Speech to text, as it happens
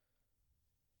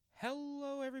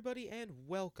Hello, everybody, and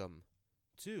welcome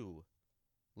to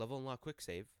Level Unlock Quick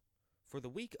Save for the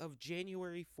week of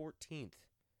January 14th.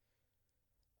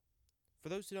 For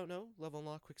those who don't know, Level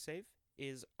Unlock Quick Save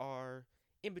is our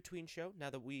in-between show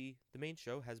now that the main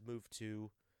show has moved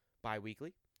to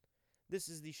bi-weekly. This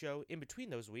is the show in between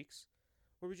those weeks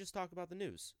where we just talk about the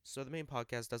news, so the main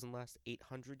podcast doesn't last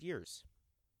 800 years.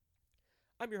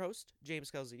 I'm your host,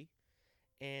 James Calzidi,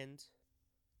 and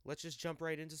let's just jump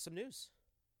right into some news.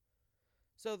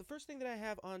 So the first thing that I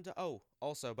have on to... Oh,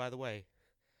 also, by the way,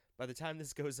 by the time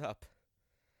this goes up,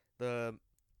 the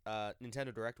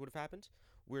Nintendo Direct would have happened.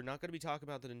 We're not going to be talking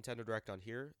about the Nintendo Direct on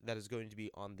here. That is going to be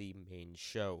on the main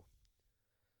show.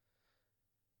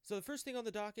 So the first thing on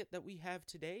the docket that we have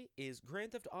today is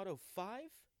Grand Theft Auto 5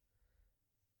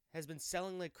 has been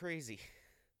selling like crazy.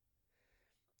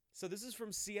 So this is from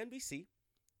CNBC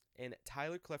and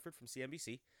Tyler Clifford from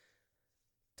CNBC.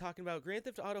 Talking about Grand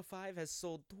Theft Auto 5 has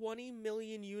sold 20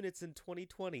 million units in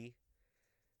 2020.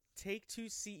 Take-Two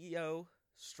CEO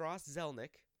Strauss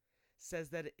Zelnick says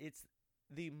that it's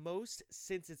the most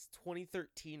since its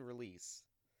 2013 release.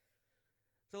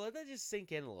 So let that just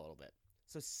sink in a little bit.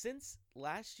 So since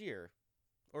last year,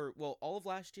 all of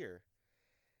last year,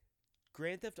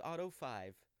 Grand Theft Auto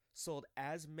 5 sold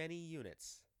as many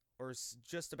units, or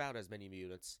just about as many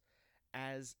units,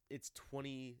 as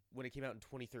when it came out in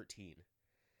 2013.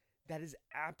 That is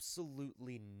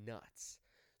absolutely nuts.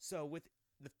 So with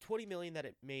the 20 million that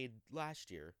it made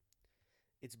last year,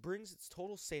 it brings its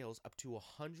total sales up to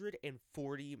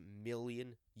 140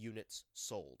 million units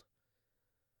sold.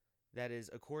 That is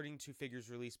according to figures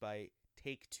released by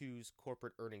Take-Two's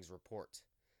corporate earnings report.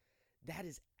 That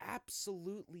is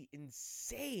absolutely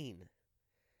insane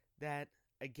that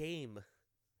a game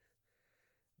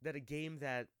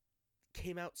that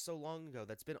came out so long ago,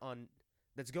 that's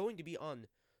going to be on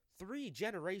 3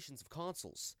 generations of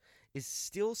consoles, is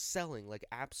still selling like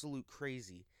absolute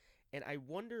crazy. And I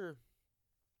would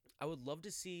love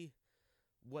to see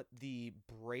what the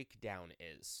breakdown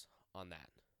is on that.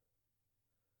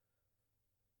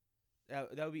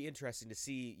 That would be interesting to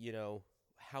see,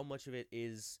 how much of it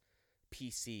is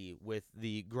PC with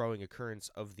the growing occurrence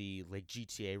of the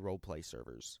GTA roleplay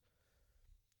servers.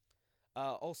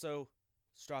 Also,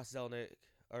 Strauss Zelnick,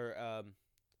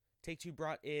 Take-Two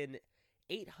brought in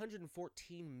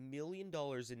 $814 million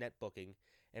in net booking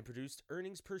and produced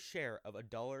earnings per share of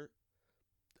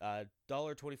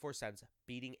 $1.24,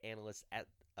 beating analysts at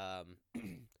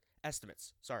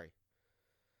estimates.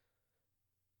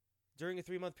 During a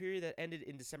 3-month period that ended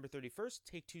in December 31st,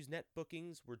 Take-Two's net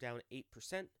bookings were down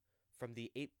 8% from the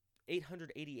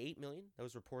 $888 million that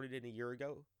was reported in a year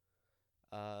ago.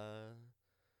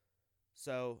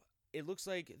 So it looks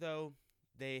like, though,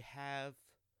 they have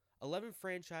 11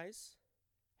 franchises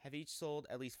have each sold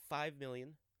at least 5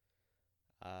 million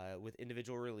with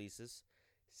individual releases.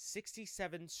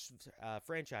 67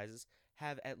 franchises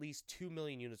have at least 2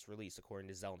 million units released, according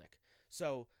to Zelnick.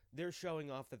 So they're showing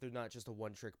off that they're not just a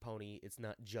one-trick pony. It's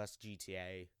not just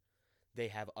GTA. They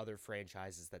have other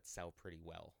franchises that sell pretty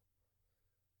well.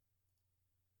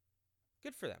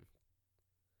 Good for them.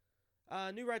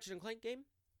 New Ratchet & Clank game.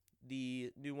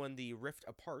 The new one, the Rift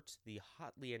Apart, the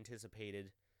hotly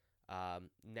anticipated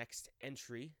next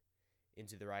entry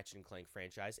into the Ratchet & Clank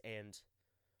franchise, and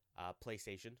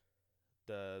PlayStation,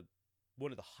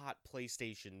 one of the hot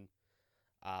PlayStation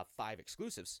 5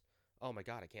 exclusives. Oh my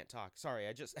god, I can't talk. Sorry,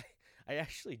 I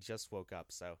actually just woke up,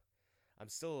 so I'm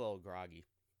still a little groggy.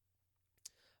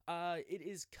 It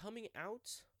is coming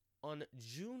out on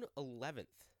June 11th.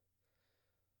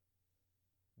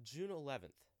 June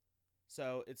 11th.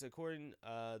 So it's according,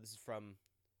 this is from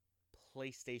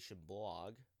PlayStation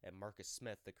blog and Marcus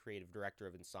Smith, the creative director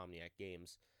of Insomniac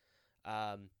Games.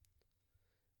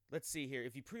 Let's see here.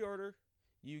 If you pre-order,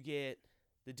 you get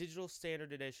the digital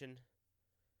standard edition,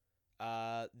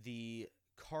 the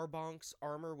Carbonx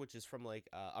armor, which is from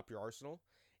Up Your Arsenal,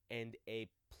 and a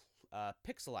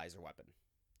pixelizer weapon.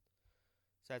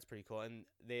 So that's pretty cool. And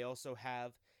they also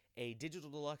have a digital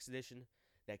deluxe edition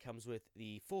that comes with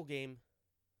the full game,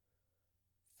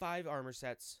 5 armor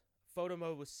sets, photo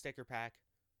mode with sticker pack,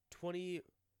 20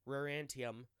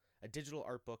 Rarantium, a digital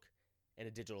art book, and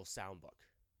a digital sound book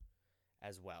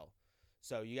as well.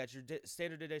 So you got your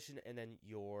standard edition and then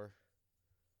your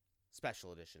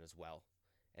special edition as well.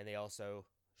 And they also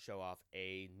show off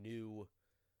a new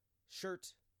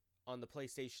shirt on the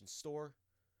PlayStation Store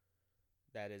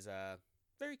that is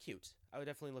very cute. I would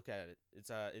definitely look at it.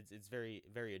 It's very,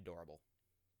 very adorable.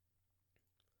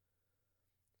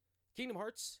 Kingdom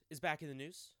Hearts is back in the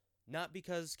news. Not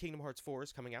because Kingdom Hearts 4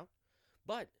 is coming out,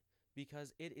 but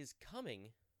because it is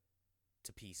coming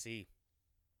to PC.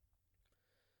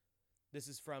 This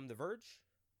is from The Verge.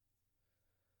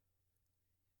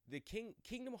 The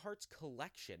Kingdom Hearts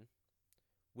Collection,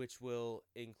 which will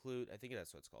include, I think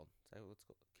that's what it's called. Is that what it's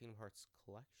called? Kingdom Hearts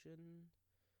Collection,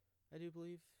 I do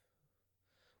believe.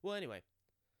 Well, anyway,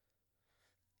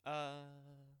 yeah,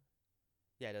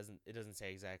 it doesn't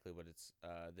say exactly what it's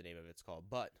the name of it's called,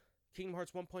 but Kingdom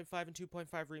Hearts 1.5 and 2.5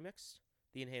 Remixed,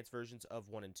 the enhanced versions of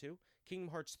 1 and 2, Kingdom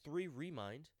Hearts 3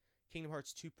 Remind, Kingdom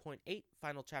Hearts 2.8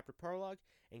 Final Chapter Prologue,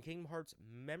 and Kingdom Hearts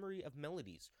Memory of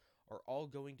Melodies are all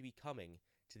going to be coming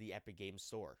to the Epic Games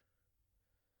Store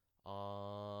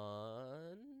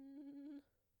on...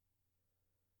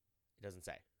 It doesn't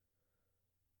say.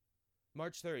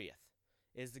 March 30th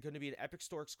is going to be an Epic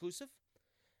Store exclusive,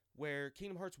 where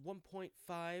Kingdom Hearts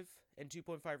 1.5 and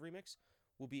 2.5 Remix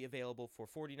will be available for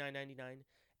 $49.99,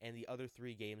 and the other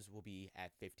 3 games will be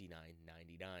at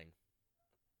 $59.99.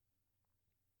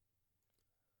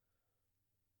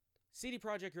 CD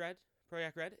Projekt Red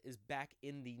is back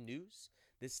in the news,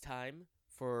 this time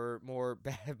for more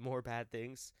bad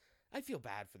things. I feel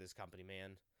bad for this company,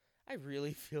 man. I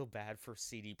really feel bad for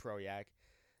CD Projekt.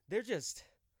 They're just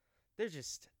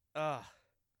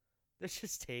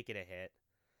taking a hit.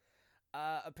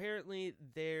 Apparently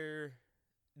they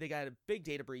got a big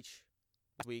data breach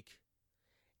this week,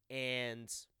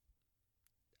 and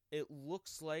it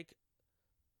looks like,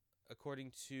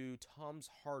 according to Tom's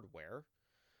Hardware,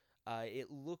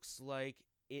 it looks like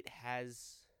it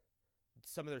has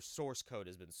some of their source code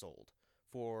has been sold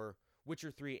for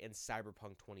Witcher 3 and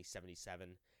Cyberpunk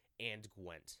 2077, and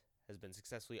Gwent has been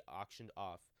successfully auctioned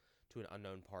off to an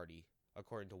unknown party,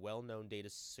 according to well-known data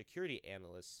security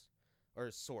analysts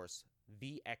or source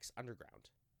VX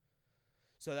Underground.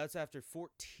 So that's after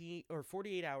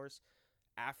 48 hours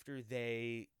after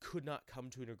they could not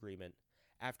come to an agreement,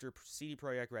 after CD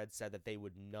Projekt Red said that they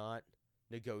would not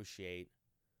negotiate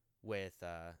with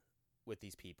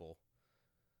these people.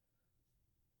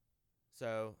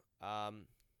 So,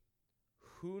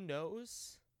 who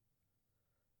knows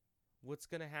what's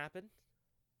going to happen?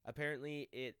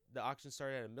 Apparently, the auction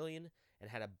started at $1 million and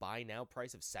had a buy now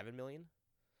price of $7 million.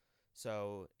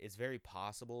 So it's very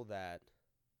possible that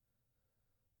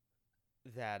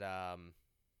it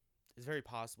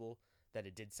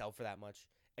did sell for that much.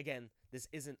 Again, this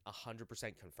isn't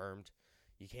 100% confirmed.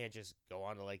 You can't just go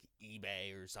on to like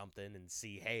eBay or something and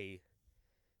see, hey,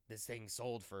 this thing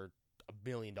sold for $1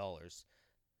 million.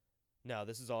 No,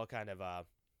 this is all kind of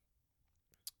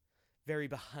very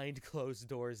behind closed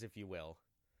doors, if you will.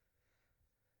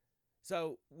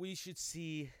 So we should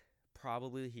see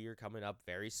probably here coming up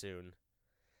very soon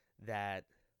that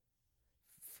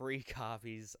free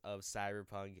copies of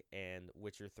Cyberpunk and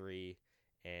Witcher 3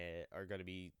 are going to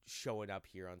be showing up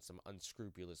here on some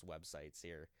unscrupulous websites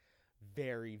here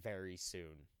very, very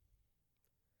soon.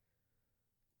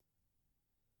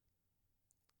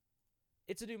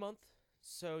 It's a new month,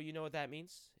 so you know what that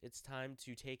means. It's time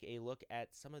to take a look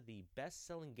at some of the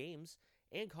best-selling games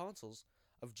and consoles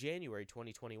of January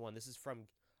 2021. This is from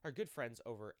our good friends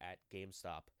over at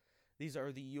GameStop. These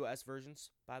are the US versions,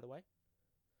 by the way.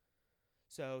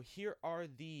 So here are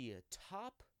the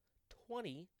top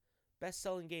 20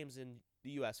 best-selling games in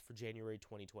the US for January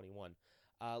 2021.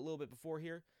 A little bit before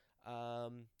here,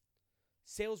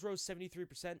 sales rose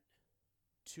 73%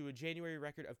 to a January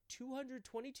record of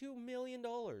 $222 million,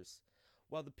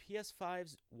 while the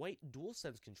PS5's white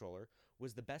DualSense controller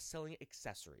was the best-selling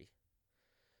accessory.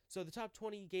 So the top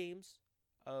 20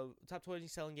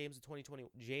 selling games of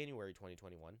January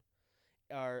 2021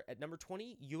 are at number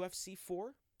 20, UFC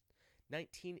 4.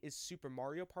 19 is Super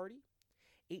Mario Party.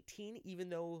 18, even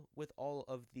though with all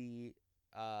of the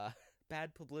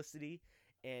bad publicity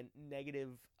and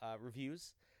negative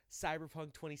reviews,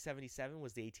 Cyberpunk 2077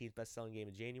 was the 18th best-selling game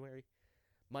in January.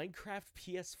 Minecraft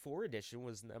PS4 edition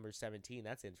was number 17.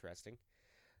 That's interesting.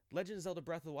 Legend of Zelda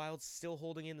Breath of the Wild still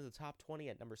holding into the top 20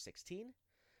 at number 16.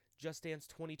 Just Dance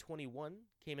 2021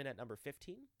 came in at number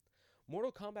 15.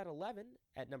 Mortal Kombat 11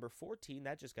 at number 14.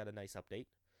 That just got a nice update.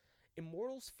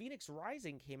 Immortals Phoenix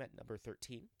Rising came at number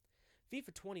 13.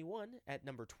 FIFA 21 at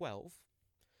number 12.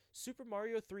 Super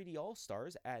Mario 3D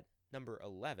All-Stars at number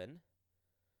 11.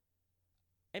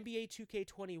 NBA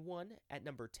 2K21 at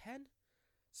number 10.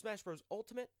 Smash Bros.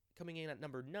 Ultimate coming in at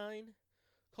number 9.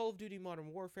 Call of Duty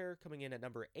Modern Warfare coming in at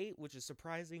number 8, which is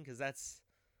surprising because that's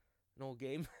an old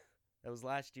game. That was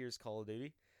last year's Call of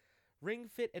Duty. Ring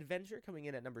Fit Adventure coming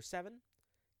in at number 7.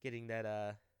 Getting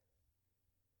that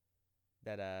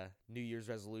New Year's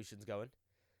resolutions going.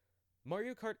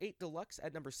 Mario Kart 8 Deluxe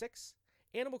at number 6.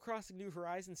 Animal Crossing New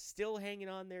Horizons still hanging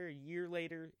on there a year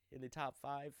later in the top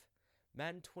 5.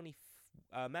 Madden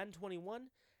 21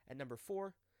 at number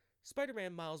 4.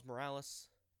 Spider-Man Miles Morales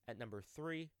at number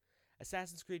 3,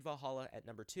 Assassin's Creed Valhalla at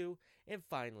number 2, and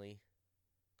finally,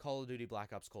 Call of Duty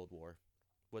Black Ops Cold War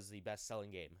was the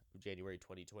best-selling game of January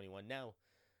 2021. Now,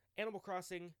 Animal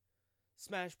Crossing,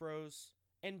 Smash Bros.,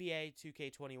 NBA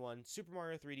 2K21, Super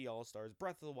Mario 3D All-Stars,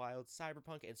 Breath of the Wild,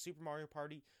 Cyberpunk, and Super Mario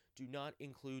Party do not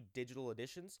include digital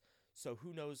editions, so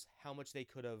who knows how much they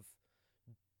could have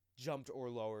jumped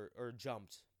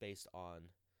based on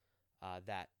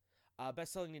that.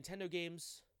 Best-selling Nintendo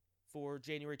games for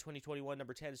January 2021,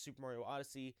 number 10 is Super Mario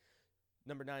Odyssey,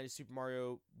 number 9 is Super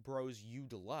Mario Bros. U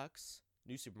Deluxe,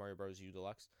 New Super Mario Bros. U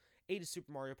Deluxe, 8 is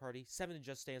Super Mario Party, 7 is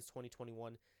Just Dance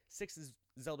 2021, 6 is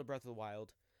Zelda Breath of the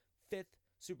Wild, 5th,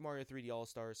 Super Mario 3D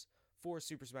All-Stars, 4 is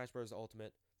Super Smash Bros.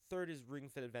 Ultimate, 3rd is Ring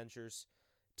Fit Adventures,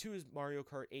 2 is Mario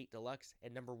Kart 8 Deluxe,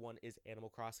 and number 1 is Animal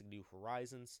Crossing New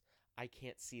Horizons. I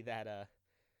can't see that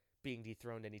being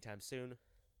dethroned anytime soon.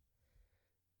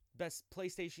 Best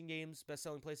PlayStation games,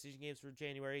 best-selling PlayStation games for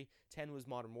January, 10 was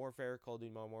Modern Warfare, Call of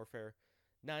Duty Modern Warfare,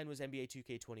 9 was NBA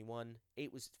 2K21,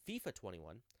 8 was FIFA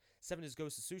 21, 7 is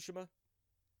Ghost of Tsushima,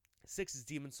 6 is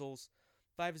Demon's Souls,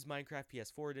 5 is Minecraft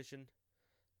PS4 Edition,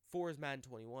 4 is Madden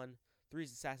 21, 3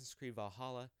 is Assassin's Creed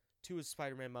Valhalla, 2 is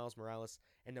Spider-Man Miles Morales,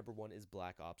 and number 1 is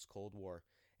Black Ops Cold War.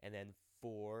 And then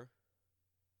 4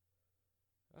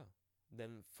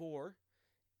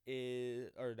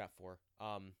 is, or not 4,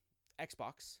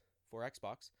 Xbox, for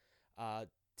Xbox.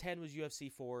 10 was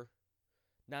UFC 4,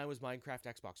 9 was Minecraft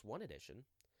Xbox One Edition,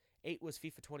 8 was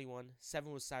FIFA 21,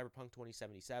 7 was Cyberpunk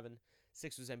 2077,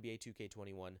 6 was NBA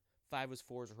 2K21, 5 was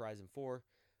Forza Horizon 4,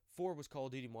 4 was Call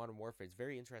of Duty Modern Warfare. It's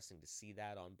very interesting to see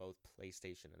that on both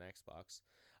PlayStation and Xbox.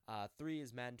 3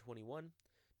 is Madden 21,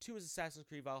 2 is Assassin's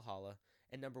Creed Valhalla,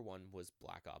 and number 1 was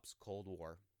Black Ops Cold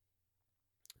War.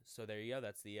 So there you go.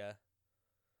 That's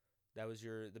that was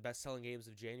the best-selling games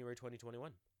of January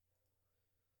 2021.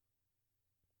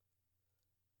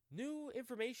 New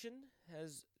information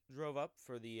has come up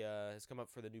for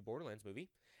the new Borderlands movie,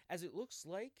 as it looks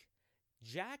like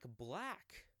Jack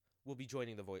Black will be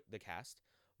joining the cast,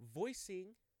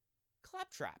 voicing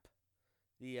Claptrap,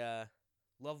 the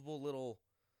lovable little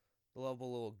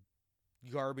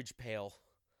garbage pail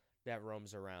that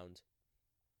roams around.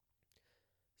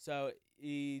 So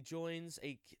he joins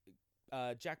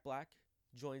Jack Black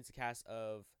joins the cast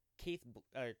of Kate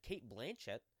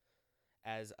Blanchett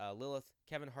as Lilith,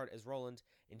 Kevin Hart as Roland,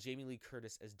 and Jamie Lee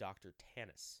Curtis as Dr.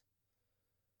 Tannis.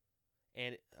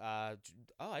 And I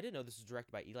didn't know this was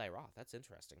directed by Eli Roth. That's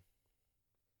interesting.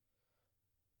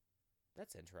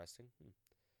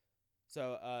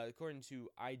 So according to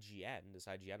IGN, this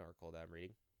IGN article that I'm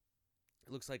reading,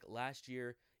 it looks like last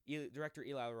year director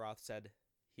Eli Roth said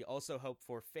he also hoped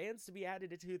for fans to be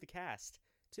added to the cast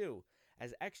too,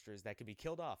 as extras that could be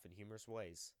killed off in humorous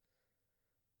ways.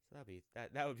 So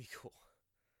that would be cool.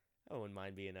 I wouldn't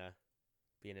mind being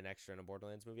an extra in a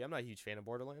Borderlands movie. I'm not a huge fan of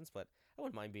Borderlands, but I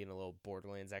wouldn't mind being a little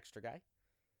Borderlands extra guy.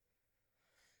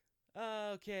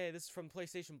 Okay, this is from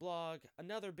PlayStation Blog.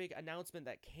 Another big announcement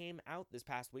that came out this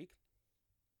past week.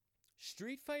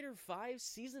 Street Fighter V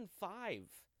Season 5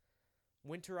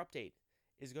 Winter Update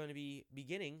is going to be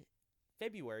beginning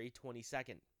February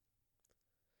 22nd.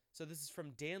 So this is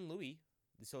from Dan Louie,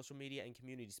 the social media and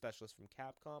community specialist from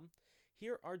Capcom.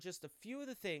 Here are just a few of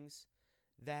the things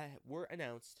that were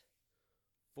announced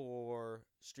for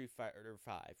Street Fighter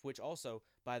V, which also,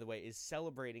 by the way, is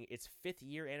celebrating its 5th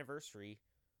year anniversary.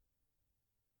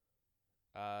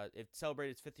 It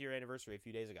celebrated its 5th year anniversary a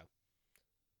few days ago.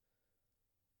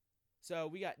 So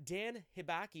we got Dan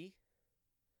Hibaki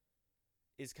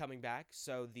is coming back.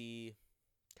 So the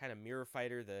kind of mirror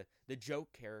fighter, the joke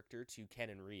character to Ken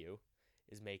and Ryu,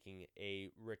 is making a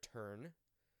return.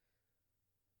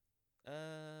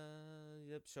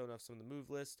 Showing off some of the move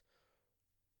list.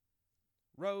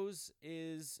 Rose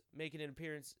is making an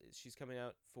appearance. She's coming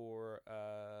out for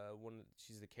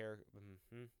she's the character.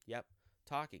 Yep,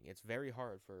 talking. It's very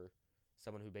hard for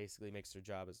someone who basically makes their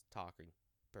job as talking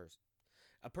person.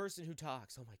 A person who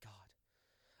talks. Oh my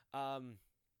god.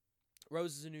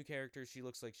 Rose is a new character. She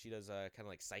looks like she does kind of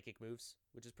like psychic moves,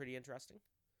 which is pretty interesting.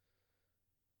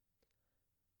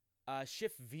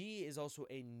 Shift V is also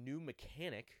a new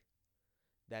mechanic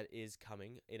that is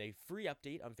coming in a free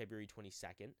update on February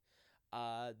 22nd.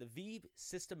 The V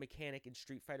system mechanic in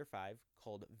Street Fighter V,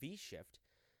 called V-Shift,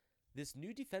 this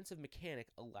new defensive mechanic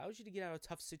allows you to get out of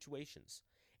tough situations.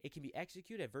 It can be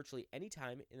executed at virtually any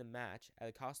time in a match at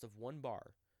a cost of 1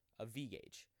 bar of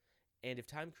V-Gauge. And if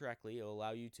timed correctly, it will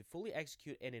allow you to fully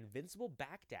execute an invincible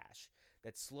backdash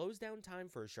that slows down time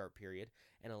for a sharp period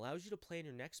and allows you to plan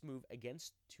your next move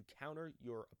to counter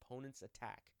your opponent's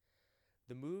attack.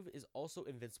 The move is also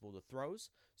invincible to throws,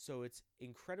 so it's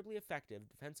incredibly effective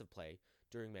defensive play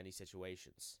during many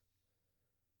situations.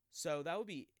 So that would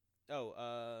be...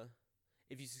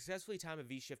 if you successfully time a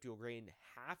V-shift, you'll gain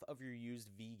half of your used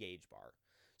V-gauge bar.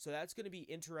 So that's going to be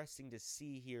interesting to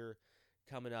see here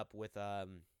coming up with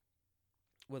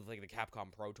like the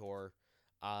Capcom Pro Tour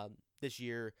this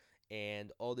year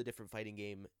and all the different fighting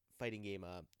game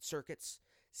circuits,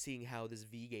 seeing how this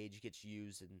V-gauge gets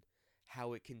used and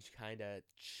how it can kind of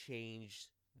change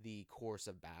the course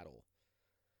of battle.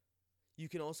 You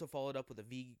can also follow it up with a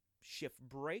V-shift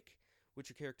break, which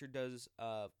your character does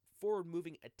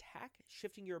forward-moving attack,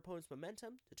 shifting your opponent's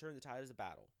momentum to turn the tide of the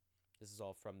battle. This is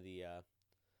all from the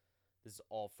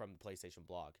PlayStation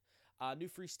blog. New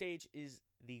free stage is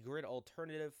the Grid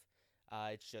Alternative.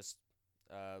 It's just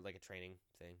like a training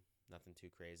thing, nothing too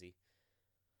crazy.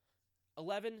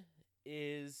 11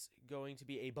 is going to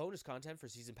be a bonus content for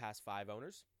Season Pass 5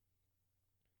 owners.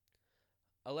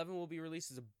 11 will be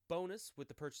released as a bonus with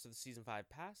the purchase of the Season 5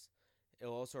 Pass. It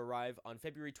will also arrive on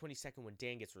February 22nd when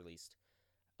Dan gets released.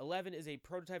 11 is a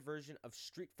prototype version of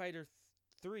Street Fighter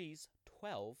 3's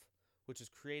 12, which was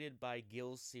created by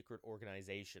Gil's secret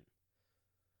organization.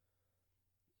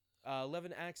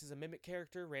 11 acts as a mimic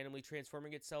character, randomly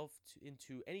transforming itself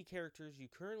into any characters you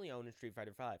currently own in Street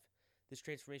Fighter V. This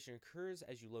transformation occurs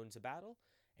as you load into battle,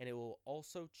 and it will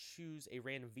also choose a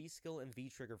random V skill and V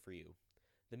trigger for you.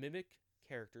 The mimic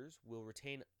characters will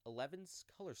retain 11's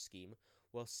color scheme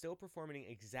while still performing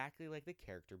exactly like the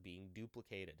character being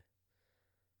duplicated.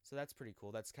 So that's pretty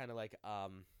cool. That's kind of like,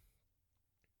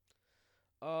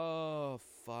 oh,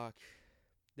 fuck.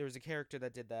 There was a character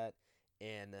that did that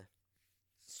in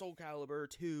Soul Calibur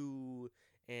 2,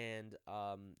 and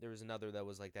there was another that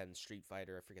was like that in Street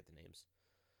Fighter. I forget the names.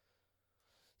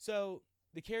 So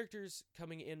the characters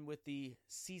coming in with the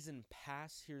Season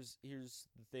Pass. Here's the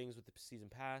things with the Season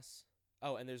Pass.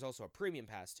 Oh, and there's also a Premium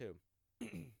Pass, too.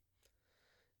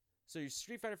 So your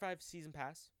Street Fighter V Season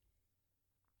Pass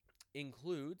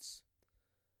includes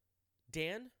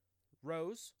Dan,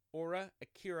 Rose, Aura,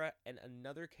 Akira, and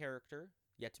another character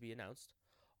yet to be announced.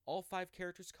 All 5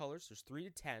 characters' colors, there's 3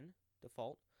 to 10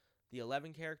 default, the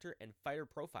 11 character and fighter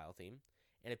profile theme,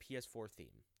 and a PS4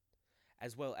 theme.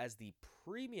 As well as the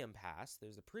Premium Pass.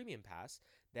 There's a Premium Pass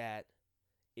that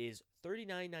is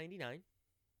 $39.99.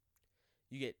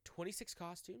 You get 26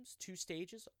 costumes, 2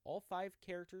 stages, all 5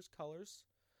 characters' colors.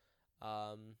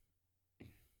 All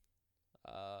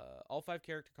 5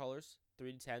 character colors,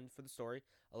 3 to 10 for the story,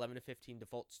 11 to 15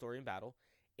 default story and battle,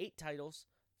 8 titles,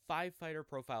 5 fighter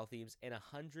profile themes, and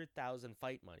 100,000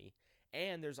 fight money.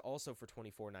 And there's also for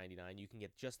 $24.99, you can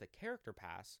get just the character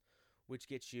pass, which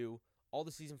gets you all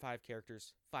the Season 5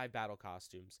 characters, 5 battle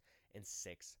costumes, and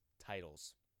 6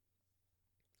 titles.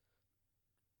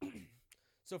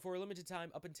 So for a limited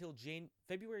time, up until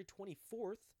February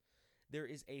 24th, there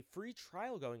is a free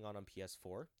trial going on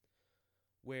PS4,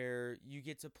 where you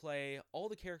get to play all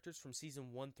the characters from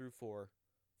Season 1 through 4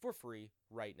 for free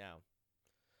right now.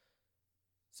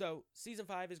 So, Season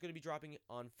 5 is going to be dropping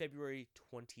on February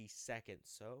 22nd,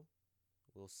 so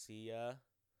we'll see how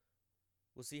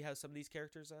some of these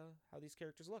characters,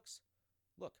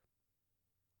 look.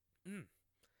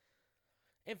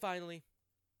 And finally,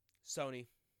 Sony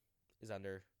is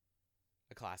under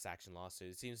a class action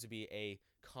lawsuit. It seems to be a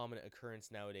common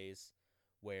occurrence nowadays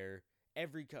where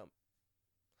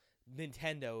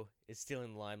Nintendo is still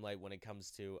in the limelight when it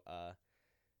comes to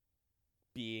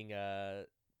being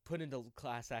put into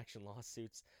class action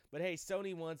lawsuits. But hey,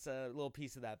 Sony wants a little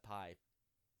piece of that pie.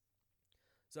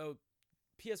 So,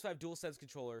 PS5 DualSense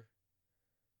controller,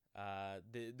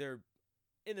 they're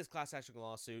in this class action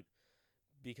lawsuit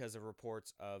because of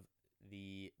reports of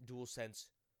the DualSense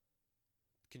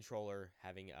controller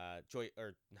having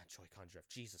Joy-Con drift.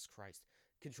 Jesus Christ.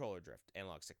 Controller drift,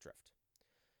 analog stick drift.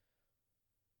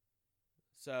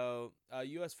 So,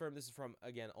 U.S. firm, this is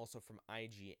also from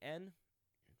IGN,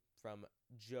 from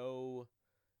Joe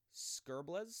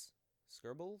Scribbles,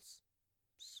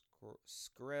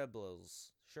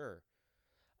 sure.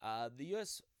 The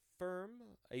U.S.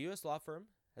 law firm,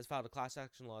 has filed a class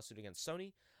action lawsuit against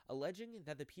Sony, alleging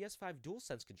that the PS5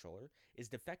 DualSense controller is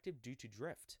defective due to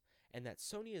drift, and that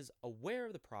Sony is aware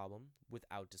of the problem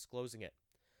without disclosing it.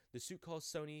 The suit calls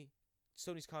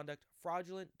Sony's conduct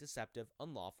fraudulent, deceptive,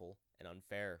 unlawful, and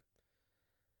unfair.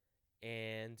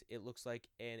 And it looks like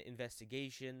an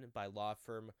investigation by law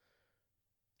firm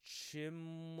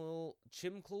Chimkels,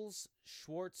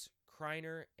 Schwartz,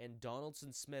 Kreiner, and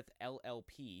Donaldson Smith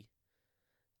LLP.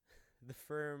 The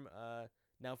firm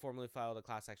now formally filed a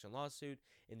class action lawsuit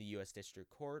in the U.S. District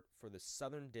Court for the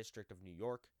Southern District of New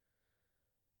York.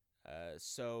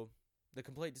 So The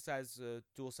complaint decides the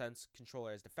DualSense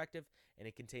controller as defective, and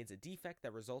it contains a defect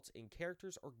that results in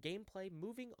characters or gameplay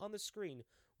moving on the screen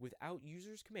without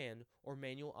user's command or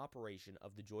manual operation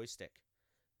of the joystick.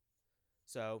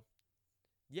 So,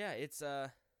 yeah, it's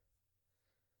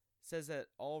says that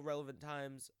all relevant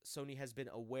times Sony has been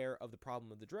aware of the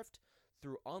problem of the drift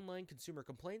through online consumer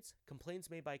complaints, complaints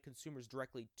made by consumers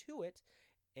directly to it,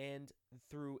 and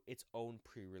through its own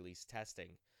pre-release testing.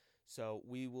 So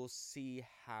we will see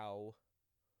how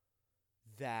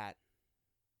that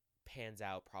pans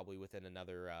out probably within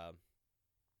another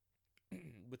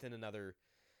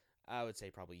I would say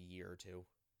probably year or two.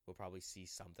 We'll probably see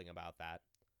something about that.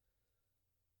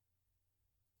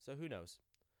 So who knows?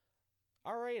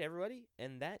 All right, everybody,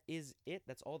 and that is it.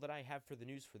 That's all that I have for the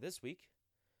news for this week.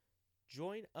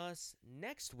 Join us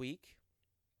next week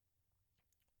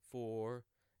for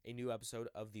a new episode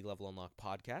of the Level Unlock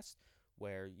podcast,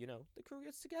 where, the crew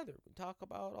gets together. We talk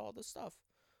about all the stuff.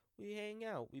 We hang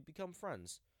out. We become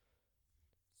friends.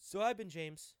 So I've been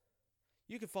James.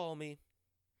 You can follow me,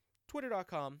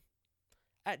 twitter.com,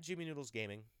 at Jimmy Noodles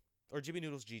Gaming, or Jimmy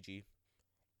Noodles GG.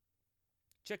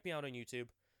 Check me out on YouTube,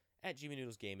 at Jimmy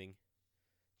Noodles Gaming.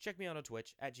 Check me out on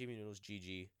Twitch, at Jimmy Noodles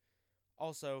GG.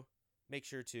 Also, make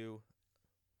sure to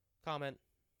comment.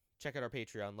 Check out our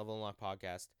Patreon, Level Unlock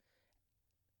Podcast.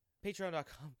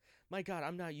 Patreon.com. My God,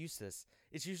 I'm not used to this.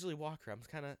 It's usually Walker. I'm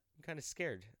kind of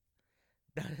scared,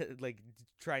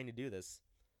 trying to do this.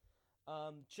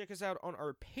 Check us out on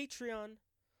our Patreon,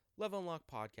 Level Unlock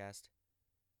Podcast.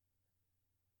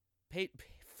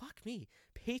 Fuck me.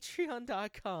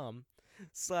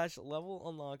 Patreon.com/Level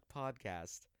Unlock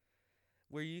Podcast,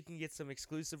 where you can get some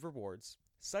exclusive rewards,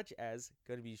 such as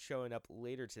going to be showing up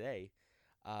later today.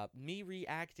 Me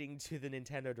reacting to the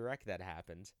Nintendo Direct that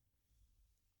happened.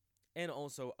 And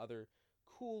also other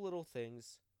cool little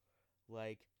things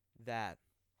like that.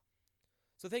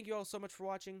 So thank you all so much for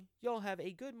watching. Y'all have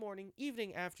a good morning,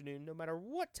 evening, afternoon, no matter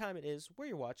what time it is, where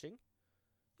you're watching.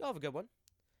 Y'all have a good one.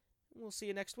 And we'll see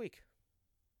you next week.